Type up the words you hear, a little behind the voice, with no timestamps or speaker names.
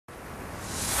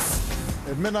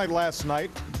At midnight last night,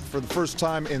 for the first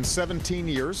time in 17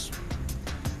 years,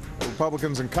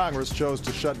 Republicans in Congress chose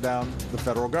to shut down the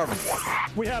federal government.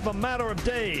 We have a matter of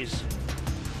days,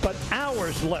 but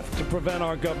hours left to prevent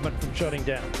our government from shutting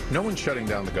down. No one's shutting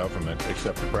down the government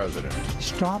except the president.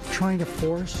 Stop trying to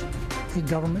force a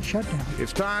government shutdown.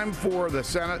 It's time for the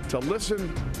Senate to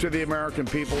listen to the American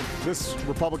people. This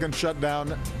Republican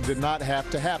shutdown did not have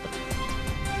to happen,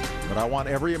 but I want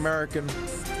every American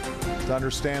to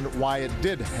understand why it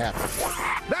did happen.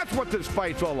 That's what this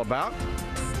fight's all about.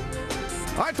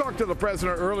 I talked to the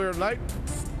president earlier tonight.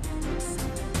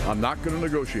 I'm not going to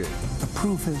negotiate. The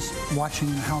proof is watching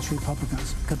the House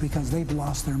Republicans because they've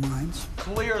lost their minds.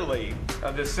 Clearly,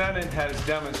 the Senate has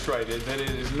demonstrated that it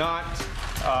is not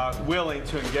willing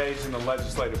to engage in the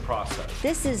legislative process.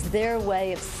 This is their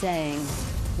way of saying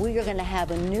we are going to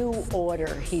have a new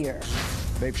order here.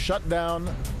 They've shut down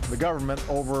the government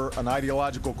over an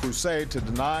ideological crusade to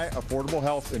deny affordable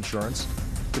health insurance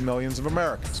to millions of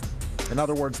Americans. In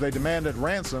other words, they demanded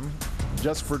ransom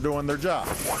just for doing their job.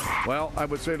 Well, I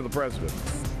would say to the president,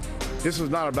 this is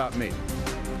not about me.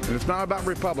 And it's not about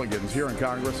Republicans here in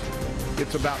Congress.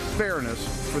 It's about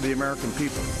fairness for the American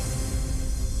people.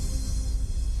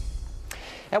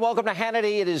 And welcome to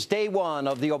Hannity. It is day one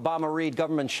of the Obama-Reid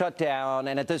government shutdown,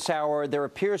 and at this hour, there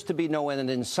appears to be no end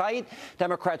in sight.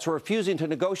 Democrats are refusing to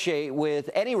negotiate with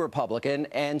any Republican,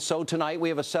 and so tonight we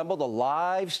have assembled a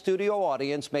live studio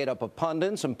audience made up of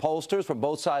pundits and pollsters from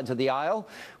both sides of the aisle.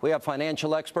 We have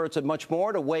financial experts and much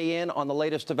more to weigh in on the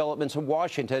latest developments in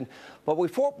Washington. But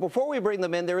before we bring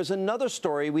them in, there is another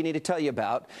story we need to tell you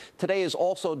about. Today is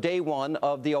also day one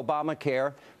of the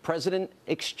Obamacare President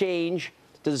Exchange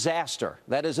disaster.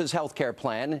 That is his health care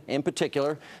plan, in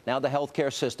particular, now the health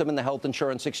care system and the health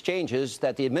insurance exchanges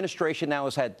that the administration now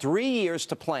has had 3 years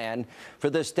to plan for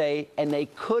this day, and they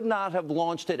could not have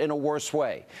launched it in a worse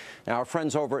way. Now, our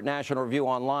friends over at National Review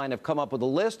Online have come up with a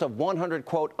list of 100,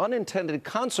 quote, unintended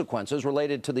consequences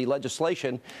related to the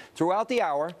legislation. Throughout the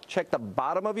hour, check the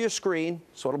bottom of your screen,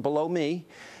 sort of below me,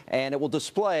 and it will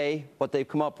display what they've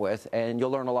come up with, and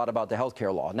you'll learn a lot about the health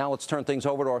care law. Now let's turn things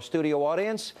over to our studio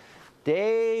audience.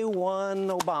 Day one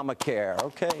Obamacare.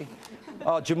 Okay.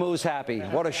 Oh, Jamoo's happy.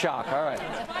 What a shock. All right.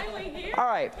 All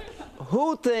right.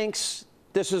 Who thinks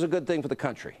this is a good thing for the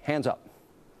country? Hands up.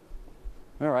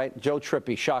 All right. Joe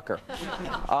Trippi. Shocker.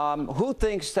 Who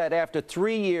thinks that after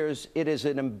 3 years it is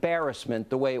an embarrassment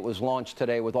the way it was launched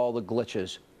today with all the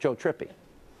glitches? Joe Trippi.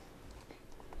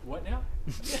 What now?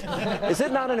 Is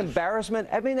it not an embarrassment?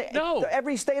 I mean, no.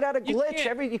 Every state had a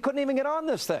glitch. You couldn't even get on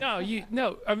this thing.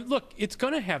 No. I mean, look, it's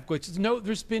going to have glitches. No,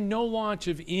 there's been no launch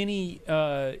of any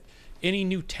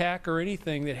new tech or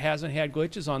anything that hasn't had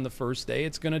glitches on the first day.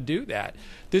 It's going to do that.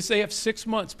 They have 6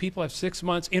 months. People have 6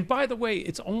 months. And by the way,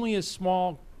 it's only a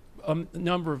small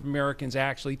number of Americans,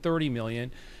 actually 30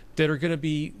 million, that are going to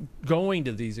be going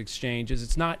to these exchanges.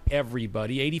 It's not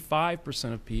everybody.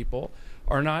 85% of people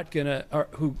are not going to,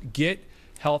 who get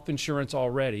health insurance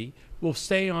already, will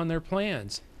stay on their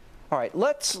plans. All right,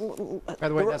 let's. By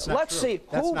the way, that's not let's true. see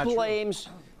That's who not blames.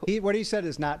 What he said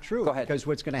is not true. Go ahead. Because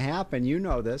what's going to happen, you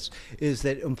know this, is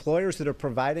that employers that are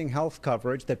providing health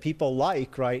coverage that people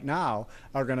like right now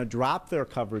are going to drop their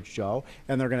coverage, Joe,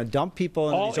 and they're going to dump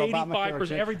people into these Obamacare.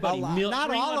 85%, everybody.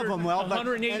 Not all of them will, but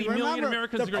 180 million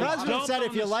Americans the president said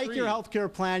if you like your health care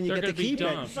plan, you get to keep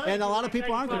it. And a lot of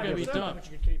people aren't going to be dumped.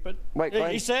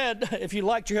 He said if you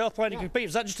liked your health plan, you could keep it.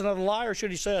 Is that just another lie, or should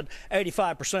he said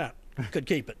 85% could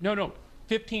keep it? No.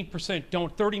 15%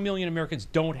 don't. 30 million Americans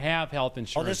don't have health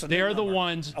insurance. They're the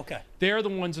ones. Okay. They're the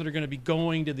ones that are going to be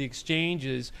going to the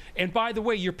exchanges. And by the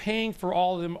way, you're paying for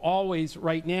all of them always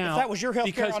right now. If that was your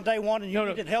health care on day one and you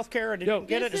needed health care and didn't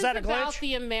get it, is that a glitch? This is about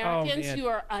the Americans who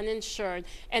are uninsured.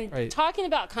 And talking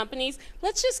about companies,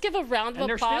 let's just give a round of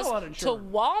applause to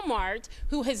Walmart,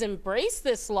 who has embraced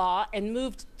this law and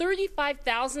moved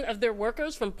 35,000 of their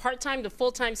workers from part-time to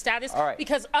full-time status.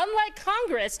 Because unlike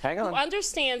Congress, who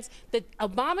understands that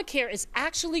Obamacare is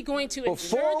actually going to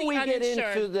insure the uninsured. Before we get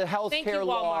into the health care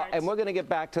law, and we're going to get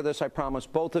back to this, I promise,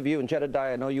 both of you, and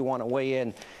Jedediah, I know you want to weigh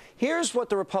in. Here's what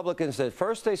the Republicans did.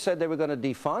 First, they said they were going to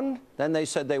defund. Then they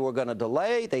said they were going to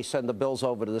delay. They send the bills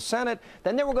over to the Senate.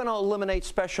 Then they were going to eliminate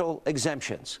special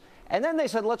exemptions. And then they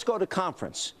said, let's go to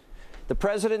conference. The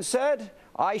president said,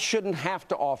 I shouldn't have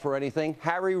to offer anything.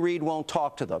 Harry Reid won't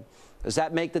talk to them. Does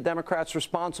that make the Democrats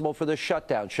responsible for this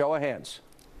shutdown? Show of hands.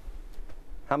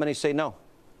 How many say no?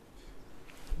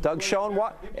 Doug Schoen,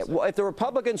 what? If the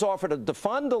Republicans offer to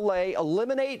defund, delay,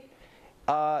 eliminate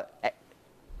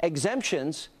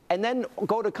exemptions, and then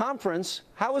go to conference,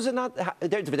 how is it not?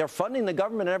 They're funding the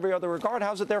government in every other regard.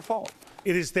 How is it their fault?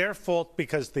 It is their fault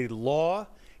because the law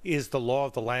is the law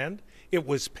of the land. It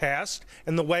was passed,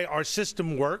 and the way our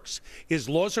system works is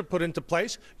laws are put into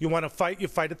place. You want to fight, you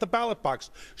fight at the ballot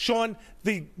box. Sean,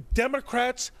 the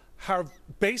Democrats have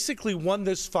basically won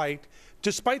this fight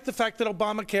despite the fact that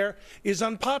Obamacare is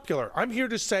unpopular. I'm here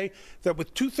to say that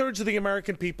with 2/3 of the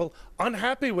American people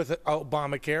unhappy with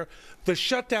Obamacare, the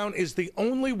shutdown is the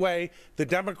only way the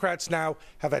Democrats now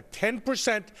have a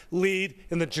 10% lead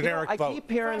in the generic vote. I keep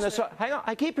hearing this. Hang on.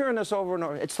 I keep hearing this over and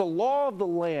over. It's the law of the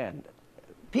land.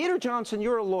 Peter Johnson,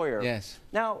 you're a lawyer. Yes.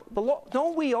 Now, the law,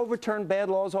 don't we overturn bad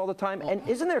laws all the time? And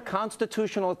isn't there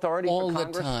constitutional authority for Congress?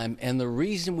 All the time. And the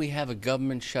reason we have a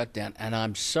government shutdown, and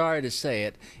I'm sorry to say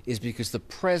it, is because the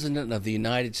President of the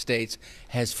United States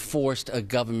has forced a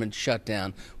government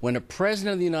shutdown. When a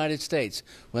President of the United States,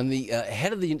 when the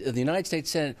head of the United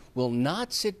States Senate will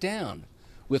not sit down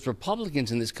with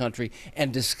Republicans in this country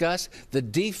and discuss the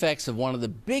defects of one of the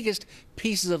biggest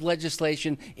pieces of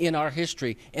legislation in our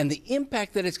history and the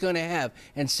impact that it's going to have,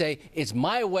 and say it's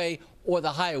my way or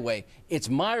the highway, it's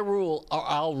my rule or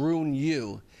I'll ruin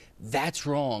you. That's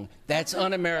wrong. That's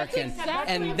un-American.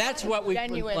 And that's what we've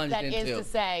been plunged into. That is to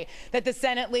say that the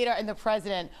Senate leader and the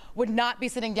president would not be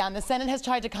sitting down. The Senate has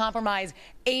tried to compromise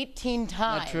 18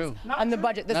 times on the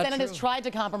budget. The Senate has tried to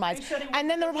compromise. And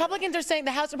then the Republicans are saying,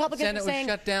 the House Republicans are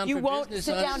saying, you won't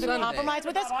sit down to compromise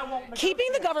with us. Keeping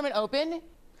the government open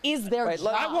is their job.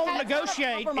 I won't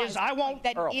negotiate. I won't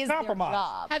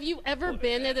compromise. Have you ever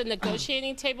been at a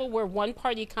negotiating table where one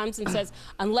party comes and says,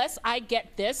 unless I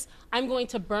get this, I'm going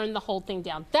to burn the whole thing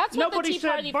down? That's what the Tea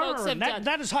Party folks have done.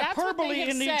 That is hyperbole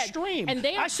in the extreme. And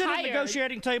they are I sit at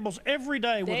negotiating tables every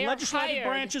day with legislative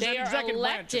branches and executive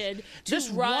branches. This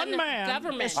one man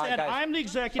has said, I'm the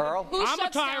executive, I'm a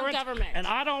tyrant, and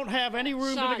I don't have any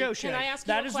room to negotiate.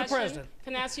 That is the president.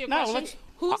 Can I ask you a question?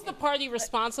 Who's the party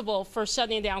responsible for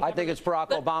shutting down government? I think it's Barack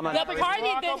Obama. The party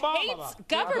that hates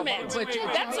government.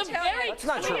 That's a very That's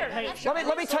not true. clear.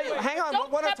 Let me tell you. Hang on,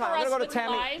 one at a time. I'm going to go to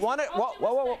Tammy. One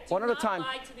at a time.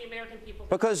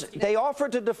 Because they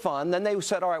offered to defund, then they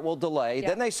said, all right, we'll delay.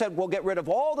 Then they said, we'll get rid of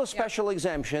all the special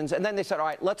exemptions. And then they said, all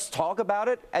right, let's talk about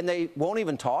it. And they won't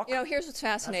even talk. You know, here's what's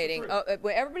fascinating.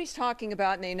 Everybody's talking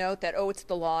about, and they note that, it's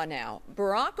the law now.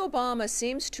 Barack Obama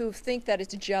seems to think that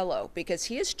it's Jell-O, because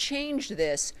he has changed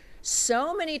this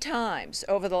so many times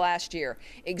over the last year.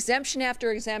 Exemption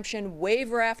after exemption,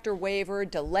 waiver after waiver,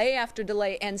 delay after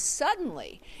delay, and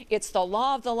suddenly it's the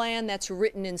law of the land that's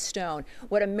written in stone.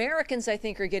 What Americans, I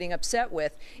think, are getting upset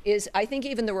with is, I think,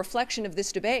 even the reflection of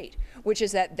this debate, which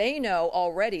is that they know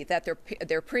already that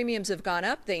their premiums have gone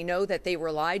up. They know that they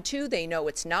were lied to. They know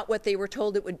it's not what they were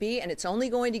told it would be, and it's only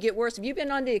going to get worse. If you've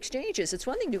been on the exchanges, it's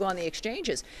one thing to go on the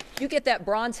exchanges. You get that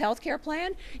bronze health care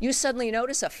plan, you suddenly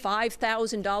notice a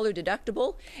 $5,000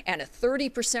 deductible and a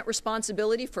 30%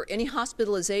 responsibility for any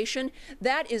hospitalization.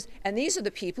 That is, and these are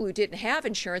the people who didn't have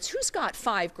insurance. Who's got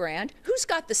 $5,000? Who's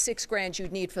got the $6,000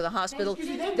 you'd need for the hospital?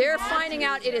 They're finding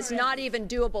out it is not even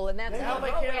doable, and that's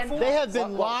they have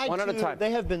been lied to.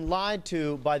 They have been lied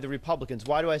to by the Republicans.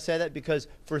 Why do I say that? Because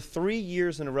for 3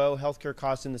 years in a row, healthcare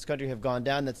costs in this country have gone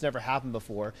down. That's never happened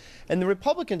before. And the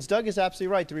Republicans, Doug is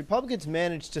absolutely right. The Republicans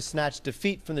managed to snatch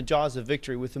defeat from the jaws of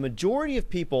victory. With the majority of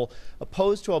people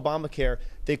opposed to Obamacare,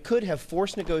 they could have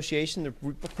forced negotiation.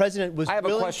 The president was. I have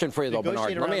a question for you, though,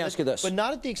 Bernard. Let me ask you this. But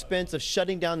not at the expense of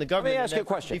shutting down the government. Let me ask you a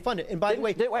question. And by the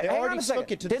way, they already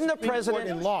took it to the Supreme Court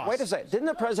and lost. Wait a second. Didn't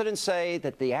the president say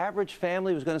that the average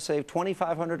family was going to save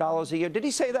 $2,500 a year? Did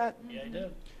he say that? Yeah, he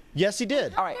did. Yes, he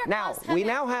did. All right. Now, we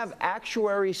now have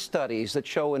actuary studies that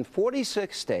show in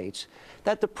 46 states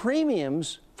that the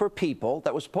premiums for people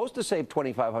that was supposed to save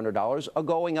 $2,500 are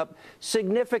going up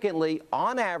significally.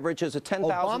 On average, as a $10,000.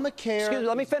 Obamacare. Excuse me.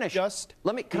 Let me finish.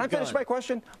 Can I finish my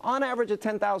question? On average, a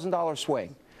 $10,000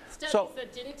 swing. So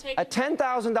a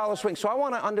 $10,000 swing. So I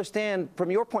want to understand,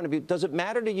 from your point of view, does it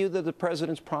matter to you that the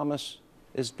president's promise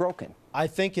is broken? I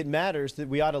think it matters that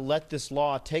we ought to let this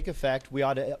law take effect. We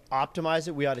ought to optimize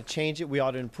it. We ought to change it. We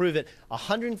ought to improve it.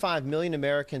 105 million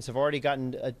Americans have already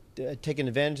taken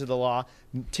advantage of the law.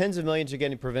 Tens of millions are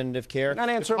getting preventative care. Not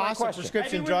answering my question. The cost of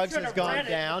prescription drugs has gone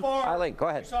down. Eileen, go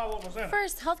ahead.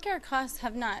 First, healthcare costs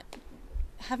have not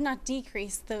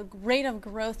decreased. The rate of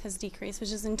growth has decreased,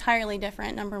 which is entirely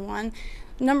different, number one.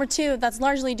 Number two, that's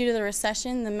largely due to the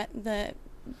recession. The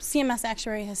CMS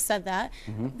actuary has said that.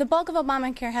 The bulk of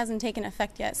Obamacare hasn't taken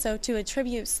effect yet, so to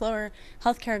attribute slower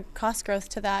healthcare cost growth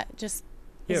to that just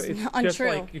is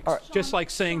untrue. Just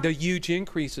like saying the huge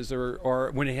increases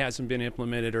or when it hasn't been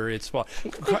implemented or its fault.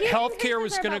 Healthcare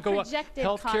was going to go up.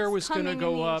 Healthcare was going to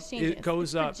go up. It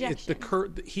goes up.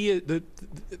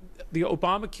 the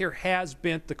Obamacare has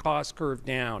bent the cost curve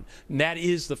down. And that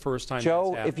is the first time Joe,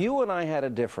 that's happened. if you and I had a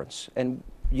difference, and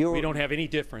we don't have any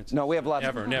difference. No, we have lots.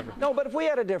 Never. No, but if we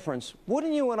had a difference,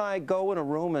 wouldn't you and I go in a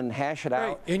room and hash it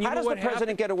out? And how does the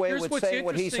president get away with saying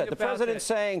what he said? The president's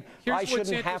saying, I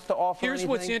shouldn't have to offer anything. Here's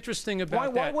what's interesting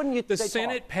about that. Why wouldn't you? The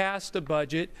Senate passed a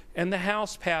budget and the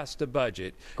House passed a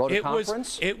budget. Go to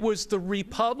conference? It was the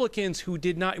Republicans who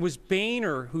did not. It was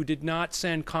Boehner who did not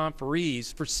send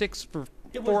conferees for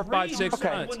 4, 5, 6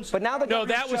 months. But now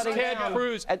that was Ted down.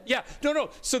 Cruz.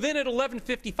 So then at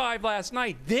 11:55 last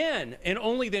night, and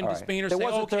only then does Boehner say,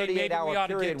 okay, maybe we ought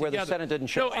to get where together. the Senate didn't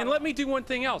show up. And let me do one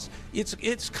thing else.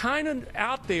 It's kind of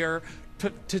out there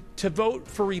to vote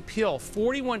for repeal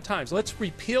 41 times. Let's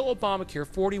repeal Obamacare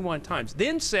 41 times.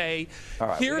 Then say,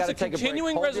 here's a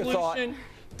continuing resolution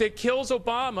that kills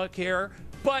Obamacare.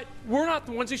 But we're not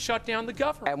the ones who shut down the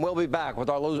government. And we'll be back with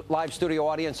our live studio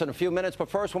audience in a few minutes. But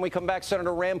first, when we come back,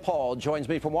 Senator Rand Paul joins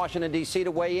me from Washington, D.C.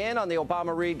 to weigh in on the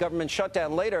Obama-Reid government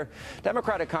shutdown. Later,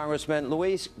 Democratic Congressman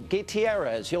Luis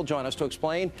Gutierrez. He'll join us to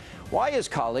explain why his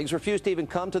colleagues refused to even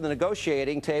come to the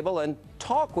negotiating table and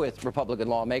talk with Republican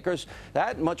lawmakers.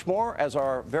 That and much more as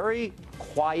our very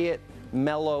quiet,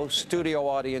 mellow studio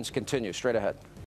audience continues. Straight ahead.